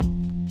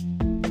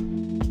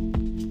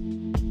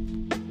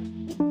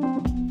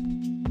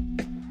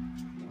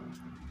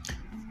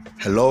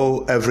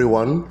Hello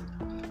everyone,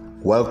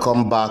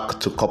 welcome back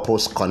to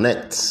Couples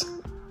Connect.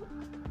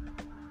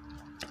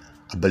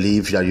 I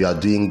believe that you are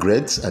doing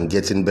great and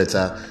getting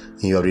better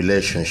in your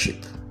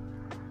relationship.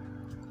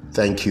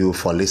 Thank you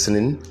for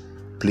listening.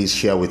 Please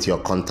share with your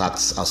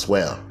contacts as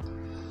well.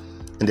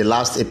 In the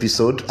last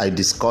episode, I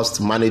discussed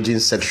managing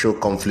sexual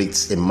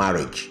conflicts in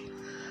marriage.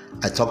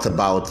 I talked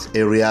about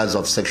areas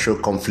of sexual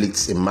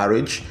conflicts in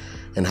marriage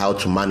and how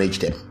to manage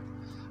them.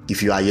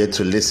 If you are yet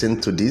to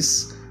listen to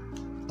this,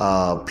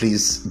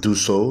 please do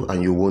so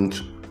and you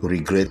won't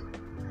regret.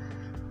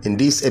 In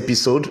this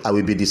episode, I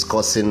will be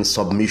discussing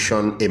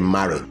submission in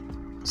marriage.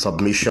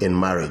 Submission in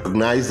marriage.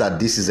 Recognize that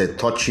this is a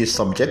touchy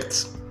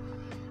subject.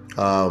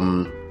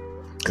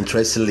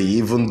 Interestingly,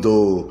 even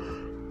though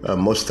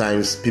most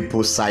times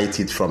people cite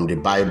it from the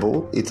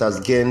Bible, it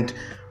has gained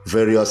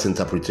various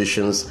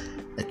interpretations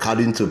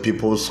according to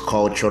people's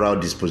cultural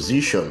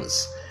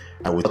dispositions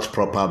and without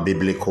proper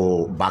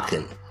biblical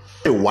backing.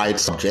 A wide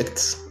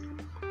subject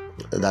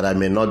that I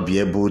may not be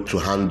able to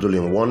handle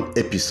in one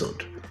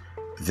episode.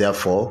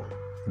 Therefore,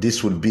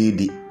 this would be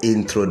the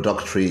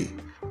introductory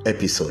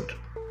episode.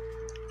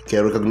 Okay,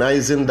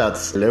 recognizing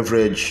that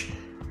leverage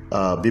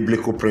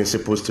biblical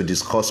principles to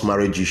discuss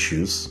marriage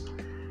issues,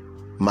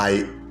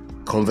 my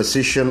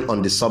conversation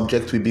on the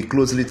subject will be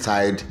closely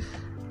tied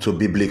to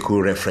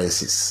biblical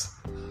references.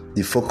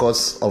 The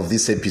focus of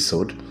this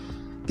episode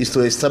is to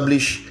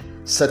establish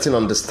certain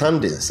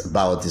understandings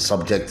about the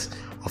subject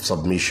of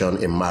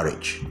submission in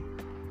marriage.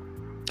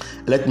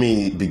 Let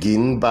me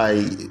begin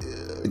by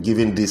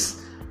giving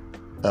this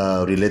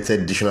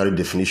related dictionary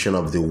definition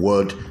of the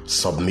word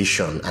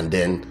submission and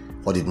then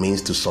what it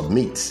means to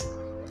submit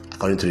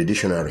according to the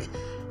dictionary.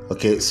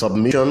 Okay,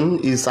 submission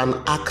is an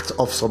act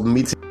of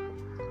submitting,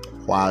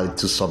 while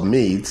to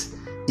submit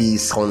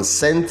is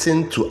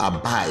consenting to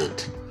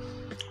abide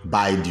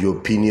by the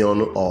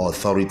opinion or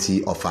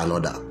authority of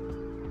another.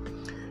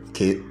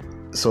 Okay,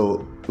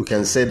 so we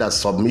can say that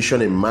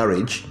submission in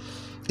marriage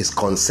is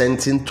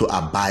consenting to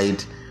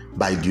abide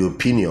by the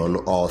opinion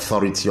or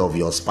authority of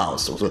your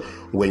spouse. So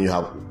when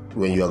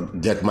you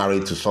get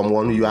married to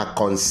someone, you are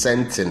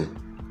consenting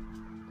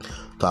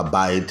to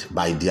abide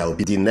by their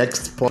opinion. The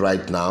next point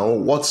right now,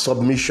 what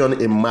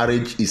submission in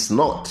marriage is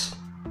not.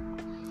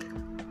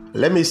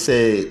 Let me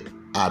say,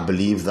 I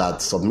believe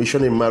that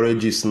submission in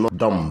marriage is not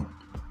dumb.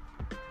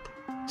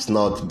 It's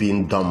not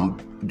being dumb,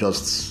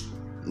 just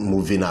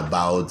moving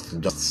about,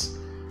 just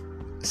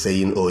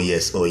saying, oh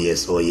yes, oh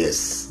yes, oh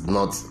yes. It's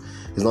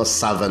not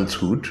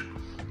servanthood.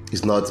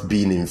 It's not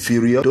being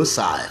inferior,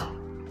 docile.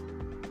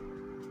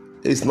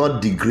 It's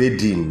not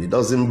degrading. It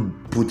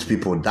doesn't put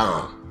people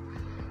down.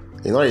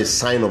 It's not a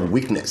sign of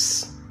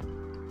weakness.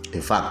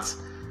 In fact,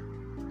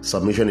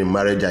 submission in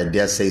marriage, I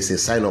dare say, is a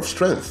sign of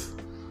strength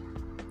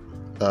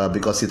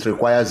because it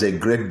requires a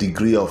great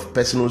degree of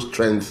personal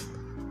strength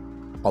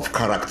of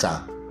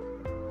character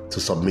to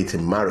submit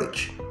in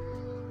marriage.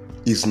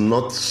 It's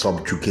not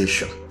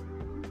subjugation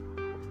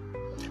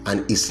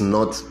and it's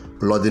not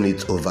lording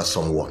it over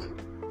someone.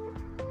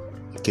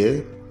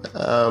 Okay,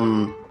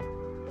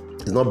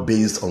 it's not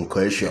based on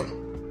coercion,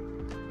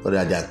 but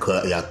that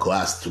you are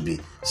coerced to be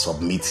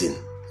submitting,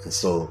 and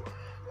so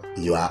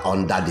you are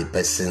under the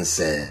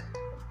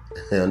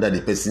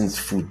person's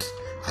foot,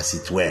 as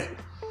it were.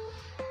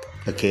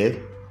 Okay,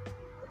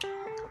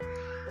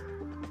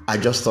 I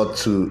just thought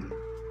to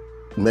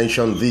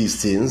mention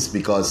these things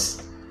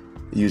because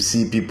you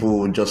see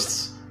people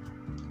just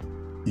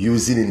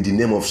using in the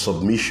name of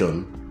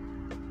submission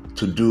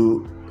to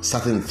do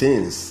certain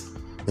things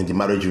in the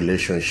marriage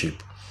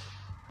relationship,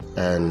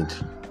 and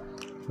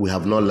we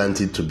have not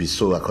learned it to be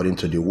so according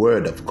to the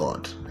word of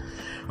God.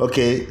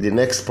 Okay, the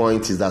next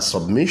point is that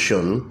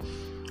submission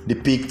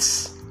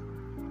depicts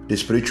the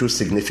spiritual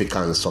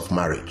significance of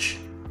marriage.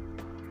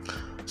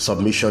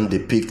 Submission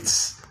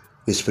depicts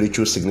the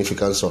spiritual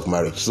significance of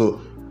marriage.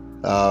 So,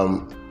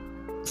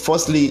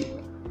 firstly,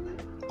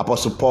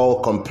 Apostle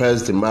Paul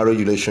compares the marriage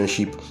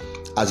relationship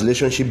as a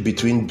relationship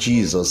between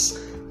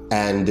Jesus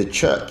and the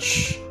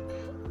church.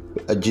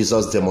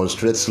 Jesus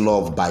demonstrates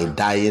love by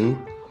dying.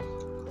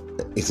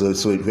 So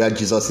where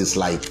Jesus is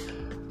like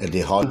the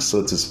husband,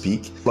 so to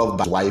speak, loved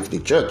by the wife, the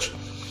church.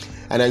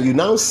 And then you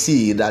now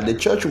see that the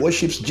church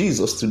worships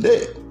Jesus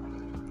today,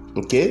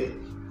 okay,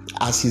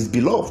 as his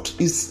beloved.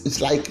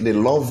 It's like the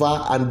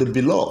lover and the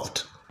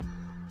beloved.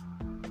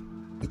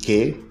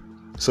 Okay,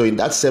 so in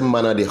that same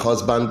manner, the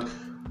husband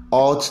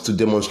ought to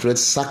demonstrate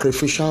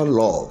sacrificial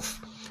love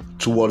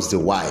towards the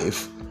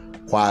wife,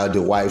 while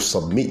the wife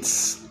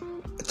submits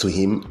to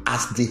him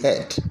as the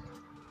head.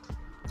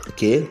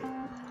 Okay.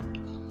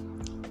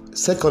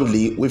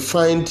 Secondly, we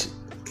find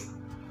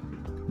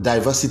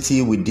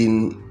diversity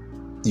within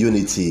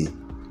unity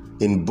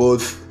in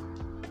both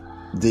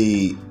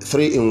the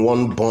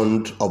 3-in-1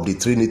 bond of the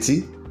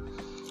Trinity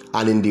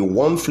and in the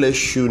one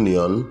flesh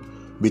union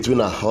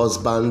between a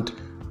husband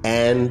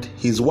and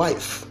his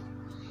wife.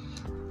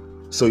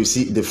 So you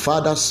see, the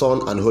Father,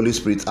 Son, and Holy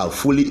Spirit are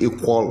fully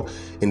equal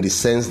in the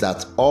sense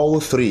that all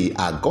three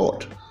are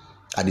God.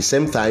 At the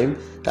same time,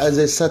 there is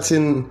a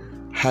certain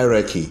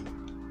hierarchy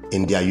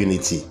in their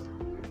unity.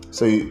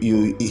 So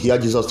you hear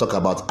Jesus talk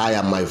about, I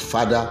and my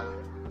Father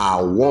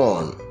are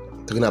one,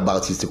 talking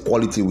about his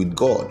equality with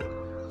God.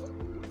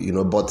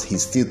 But he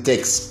still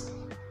takes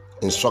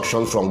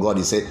instruction from God.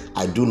 He said,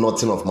 I do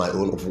nothing of my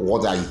own. Of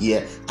what I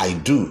hear, I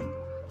do.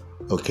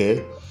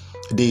 Okay?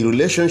 The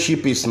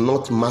relationship is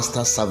not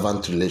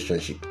master-servant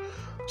relationship.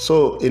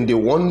 So in the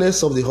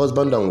oneness of the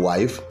husband and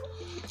wife,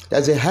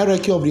 there's a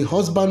hierarchy of the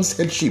husband's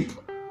headship.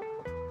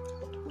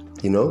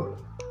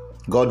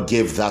 God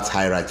gave that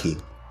hierarchy.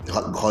 The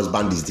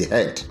husband is the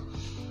head.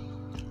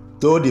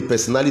 Though the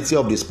personality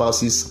of the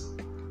spouses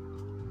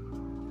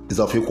is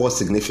of equal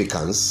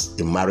significance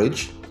in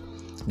marriage,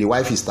 the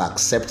wife is to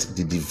accept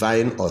the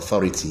divine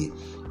authority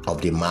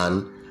of the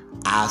man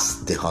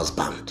as the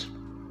husband.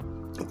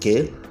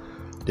 Okay?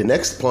 The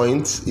next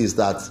point is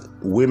that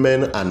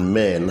women and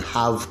men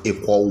have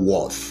equal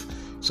worth.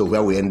 So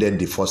where we ended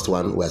the first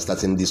one, we're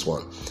starting this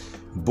one.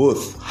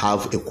 Both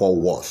have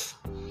equal worth.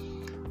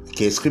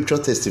 Okay, scripture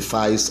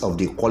testifies of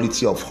the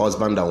quality of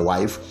husband and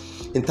wife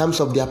in terms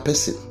of their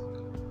person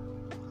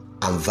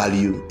and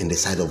value in the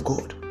sight of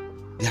God.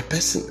 Their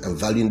person and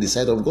value in the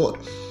sight of God.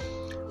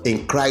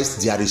 In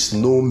Christ, there is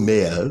no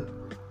male,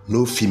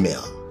 no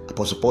female.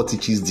 Apostle Paul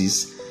teaches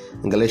this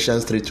in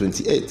Galatians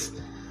 3:28.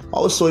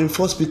 Also in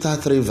 1 Peter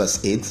 3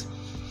 verse 8,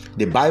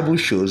 the Bible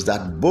shows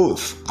that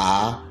both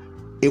are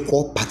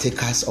equal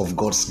partakers of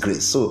God's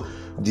grace. So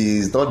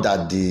it's not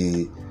that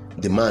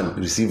the man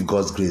received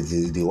God's grace,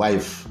 the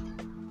wife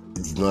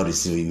did not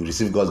receive it. You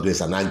receive God's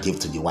grace and then give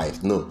to the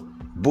wife. No,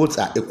 both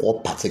are equal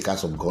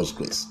partakers of God's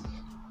grace.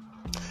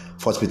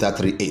 1 Peter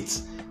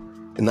 3:8.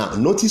 Now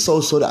notice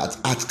also that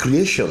at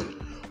creation,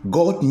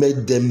 God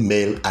made them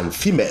male and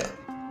female.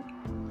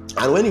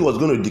 And when he was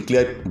going to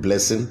declare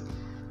blessing,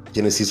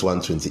 Genesis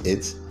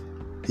 1:28,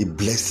 he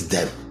blessed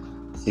them.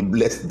 He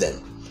blessed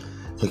them.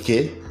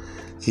 Okay?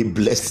 He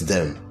blessed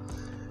them.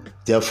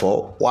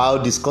 Therefore,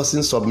 while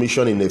discussing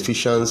submission in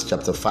Ephesians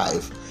chapter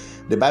 5,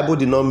 the Bible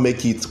did not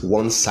make it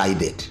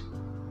one-sided.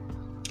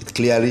 It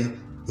clearly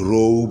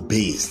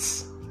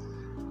role-based.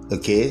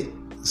 Okay?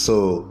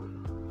 So,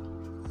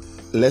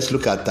 let's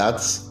look at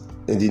that.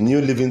 In the New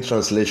Living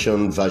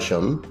Translation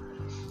version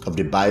of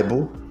the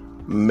Bible,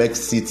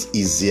 makes it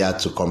easier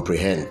to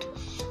comprehend.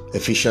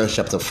 Ephesians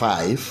chapter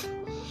 5,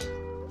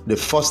 the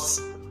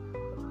first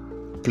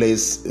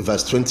place,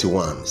 verse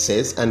 21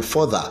 says, and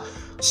further,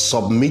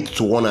 submit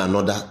to one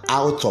another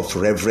out of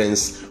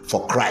reverence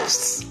for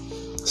Christ.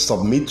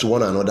 Submit to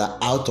one another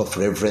out of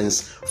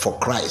reverence for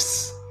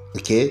Christ.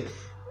 Okay?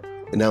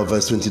 Now,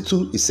 verse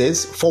 22, it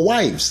says, for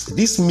wives,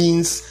 this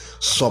means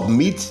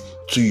submit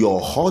to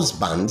your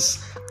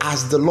husbands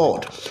as the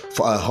Lord.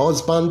 For a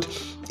husband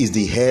is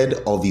the head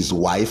of his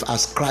wife,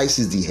 as Christ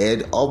is the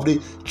head of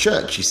the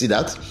church. You see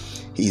that?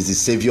 He is the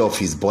savior of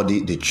his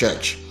body, the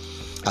church.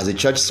 As the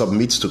church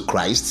submits to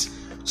Christ,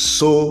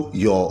 so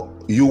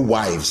you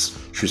wives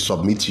should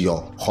submit to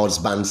your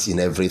husbands in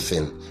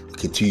everything.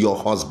 Okay, to your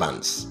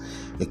husbands.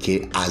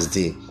 Okay, as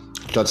the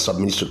church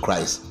submits to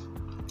Christ.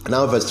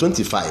 Now, verse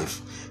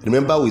 25.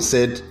 Remember, we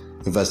said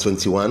in verse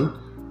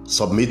 21,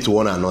 submit to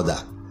one another.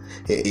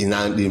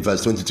 In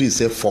verse 22, it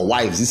said, for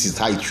wives, this is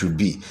how it should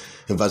be.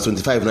 In verse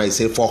 25, now it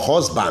says, for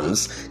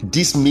husbands,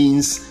 this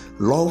means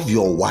love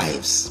your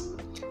wives.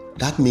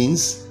 That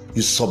means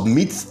you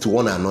submit to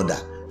one another.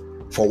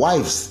 For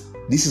wives,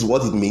 this is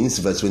what it means,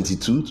 verse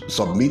 22,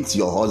 submit to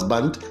your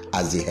husband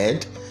as the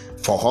head.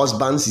 For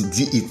husbands,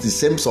 it's the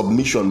same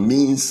submission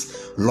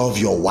means love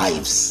your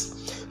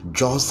wives,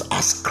 just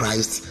as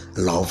Christ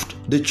loved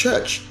the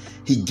church.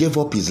 He gave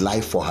up his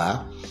life for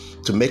her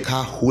to make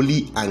her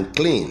holy and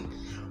clean,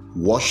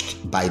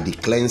 washed by the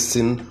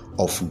cleansing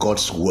of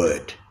God's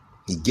word.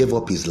 He gave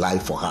up his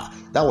life for her.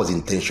 That was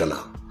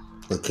intentional.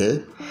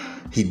 Okay?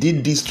 He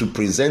did this to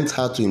present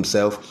her to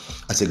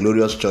himself as a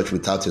glorious church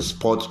without a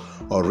spot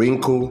or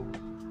wrinkle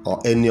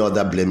or any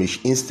other blemish.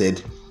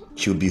 Instead,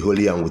 she will be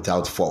holy and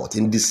without fault.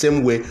 In the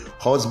same way,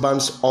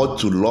 husbands ought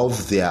to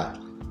love their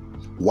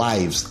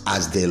wives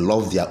as they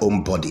love their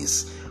own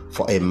bodies.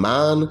 For a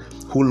man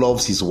who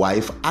loves his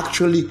wife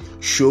actually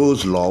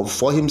shows love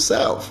for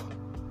himself.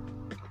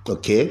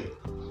 Okay,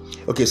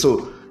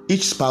 so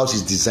each spouse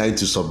is designed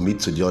to submit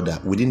to the other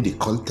within the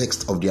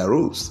context of their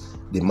roles.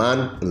 The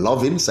man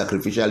loving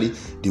sacrificially,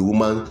 the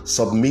woman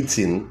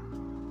submitting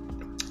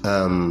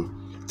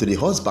to the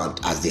husband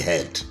as the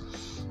head,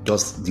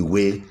 just the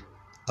way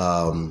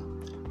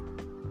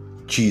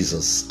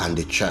Jesus and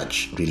the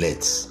church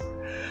relates.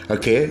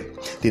 Okay,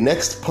 the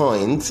next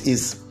point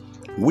is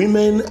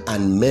women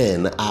and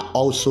men are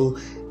also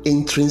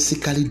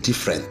intrinsically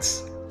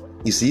different.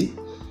 You see?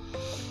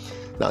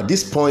 Now,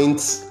 this point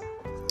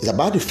is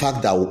about the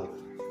fact that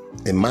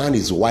a man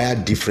is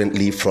wired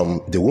differently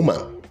from the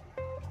woman.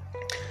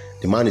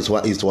 The man is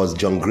what it was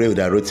John Gray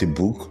that wrote a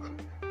book.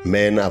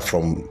 Men are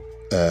from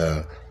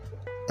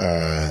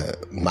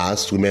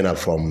Mars, women are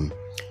from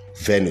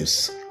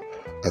Venus.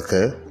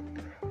 Okay?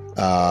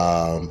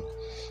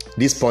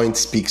 This point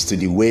speaks to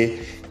the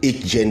way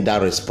each gender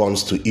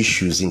responds to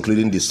issues,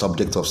 including the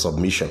subject of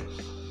submission.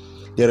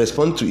 They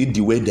respond to it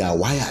the way they are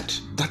wired.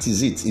 That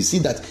is it. You see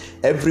that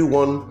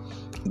everyone,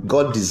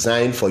 God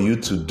designed for you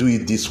to do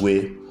it this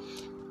way,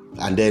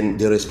 and then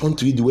they respond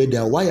to it the way they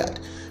are wired.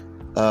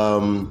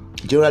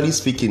 Generally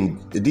speaking,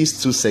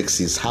 these two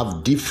sexes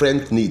have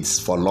different needs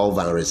for love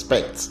and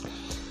respect.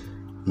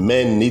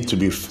 Men need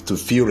to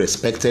feel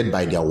respected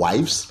by their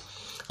wives,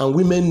 and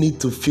women need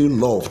to feel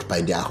loved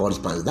by their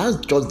husbands. That's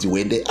just the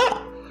way they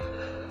are.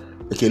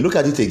 Okay, look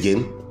at it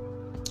again.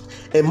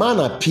 A man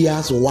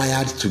appears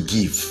wired to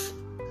give.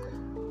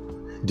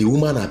 The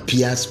woman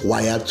appears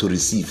wired to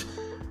receive.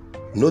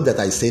 Note that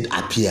I said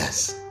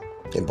appears,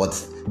 okay,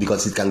 but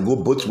because it can go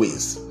both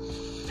ways.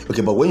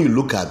 Okay, but when you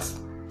look at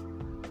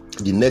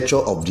the nature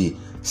of the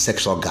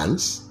sex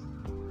organs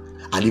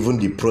and even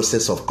the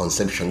process of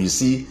conception, you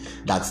see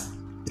that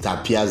it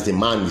appears the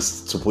man is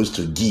supposed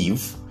to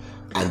give,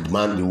 and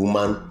the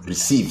woman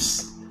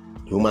receives.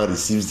 The woman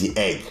receives the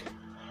egg.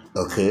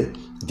 Okay,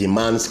 the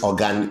man's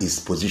organ is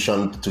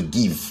positioned to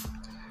give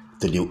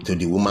to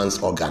the woman's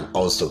organ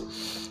also.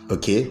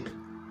 Okay,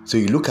 so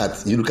you look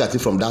at it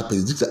from that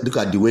place. Look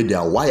at the way they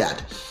are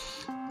wired.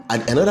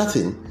 And another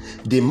thing,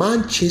 the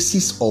man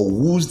chases or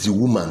woos the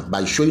woman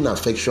by showing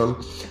affection,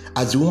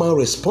 as the woman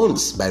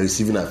responds by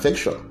receiving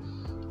affection.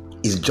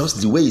 It's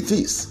just the way it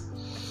is.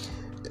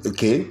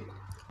 Okay.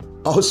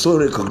 Also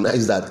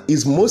recognize that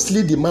it's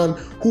mostly the man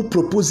who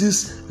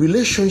proposes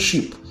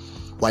relationship,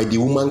 while the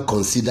woman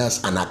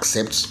considers and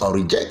accepts or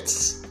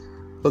rejects.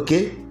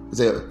 Okay.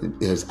 So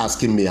he's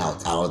asking me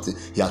out.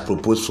 He has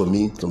proposed for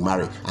me to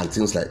marry and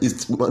things like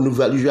it's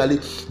usually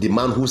the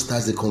man who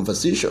starts the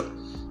conversation.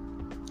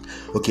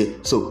 Okay,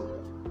 so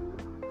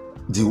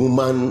the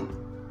woman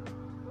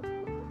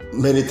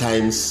many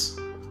times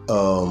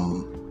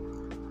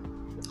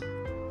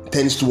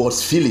tends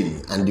towards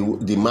feeling,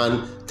 and the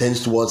man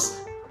tends towards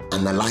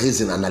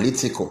analyzing,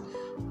 analytical.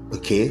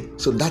 Okay,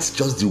 so that's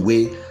just the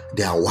way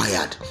they are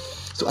wired.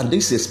 So, and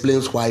this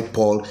explains why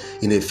Paul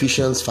in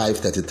Ephesians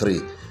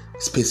 5:33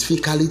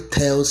 specifically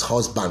tells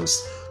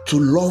husbands to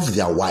love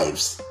their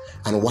wives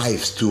and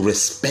wives to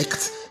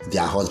respect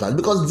their husbands,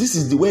 because this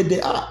is the way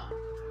they are.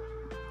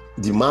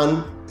 The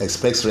man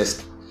expects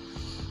rest.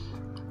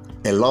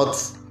 A lot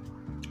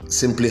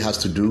simply has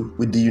to do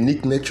with the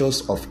unique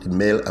natures of the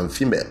male and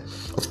female.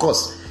 Of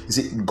course, you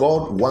see,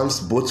 God wants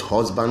both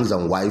husbands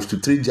and wives to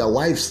treat their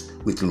wives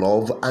with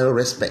love and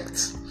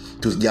respect,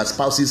 to their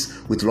spouses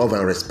with love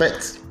and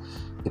respect.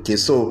 Okay,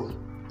 so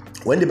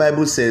when the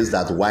Bible says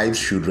that wives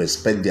should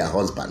respect their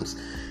husbands,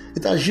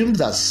 it assumes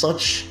that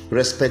such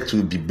respect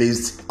will be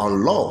based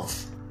on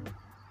love.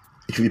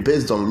 It should be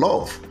based on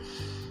love.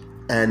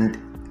 And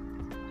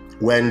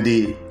when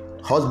the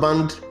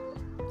husband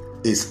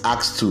is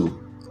asked to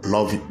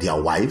love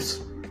their wives,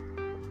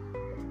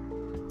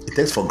 it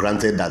takes for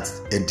granted that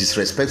a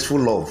disrespectful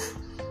love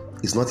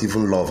is not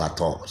even love at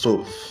all.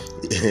 So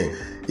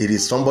it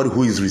is somebody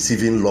who is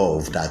receiving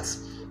love that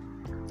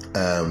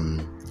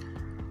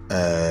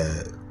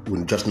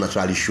will just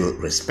naturally show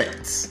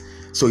respect.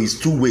 So it's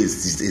two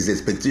ways. His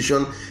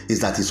expectation is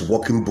that it's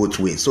working both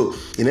ways. So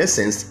in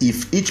essence,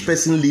 if each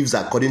person lives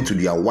according to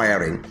their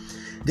wiring,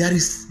 there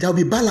will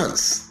be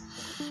balance.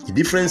 The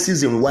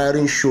differences in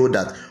wiring show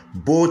that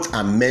both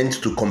are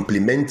meant to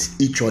complement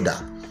each other.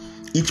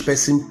 Each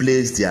person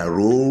plays their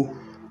role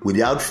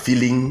without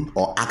feeling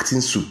or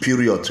acting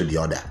superior to the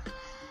other.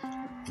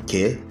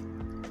 Okay?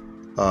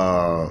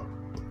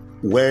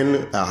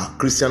 When a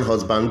Christian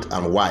husband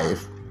and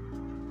wife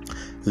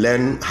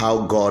learn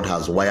how God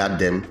has wired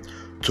them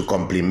to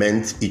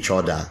complement each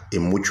other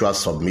in mutual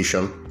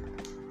submission,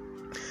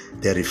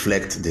 they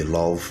reflect the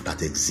love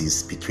that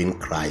exists between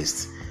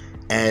Christ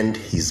and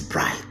his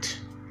bride.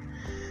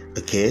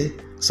 Okay?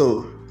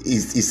 So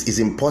it's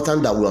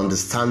important that we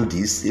understand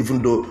this,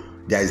 even though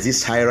there is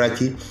this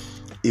hierarchy,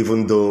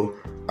 even though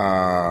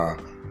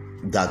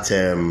that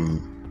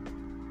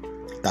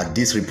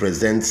this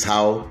represents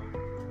how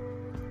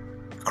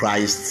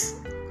Christ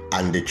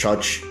and the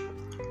church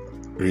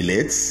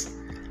relates,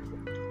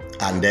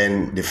 and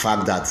then the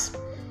fact that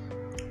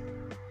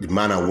the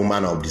man and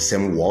woman are of the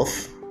same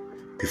worth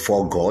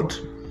before God,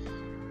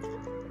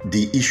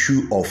 the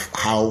issue of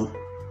how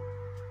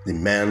the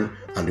man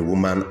and the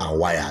woman are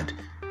wired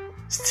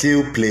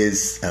still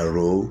plays a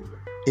role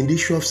in the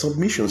issue of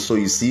submission. So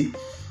you see,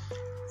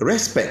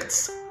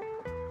 respect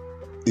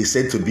is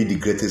said to be the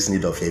greatest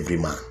need of every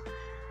man.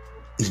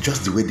 It's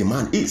just the way the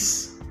man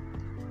is.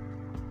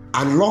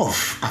 And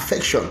love,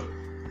 affection,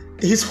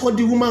 is what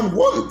the woman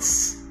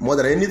wants more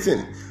than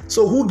anything.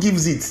 So who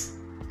gives it?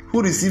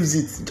 Who receives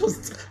it?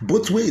 Just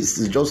both ways.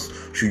 It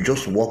should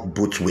just work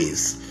both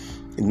ways.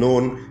 No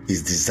one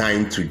is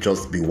designed to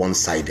just be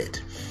one-sided.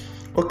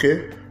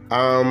 Okay.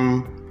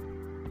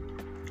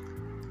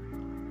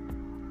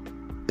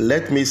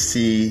 Let me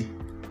see.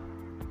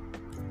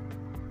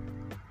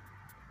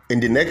 In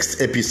the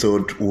next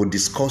episode, we'll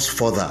discuss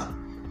further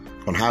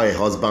on how a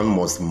husband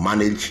must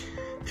manage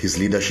his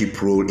leadership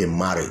role in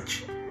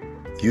marriage,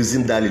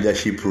 using that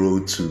leadership role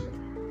to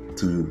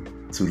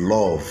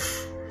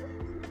love,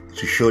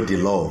 to show the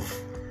love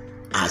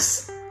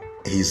as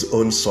his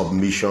own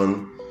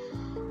submission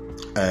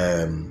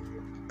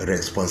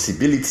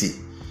responsibility.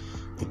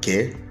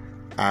 Okay,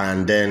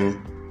 and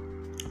then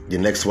the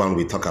next one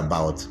we talk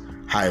about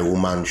how a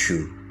woman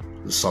should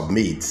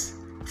submit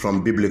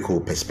from biblical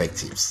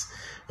perspectives.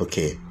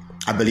 Okay,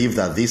 I believe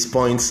that these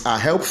points are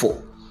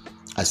helpful.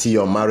 I see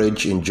your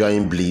marriage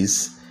enjoying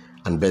bliss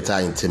and better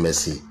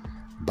intimacy.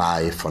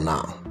 Bye for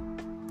now.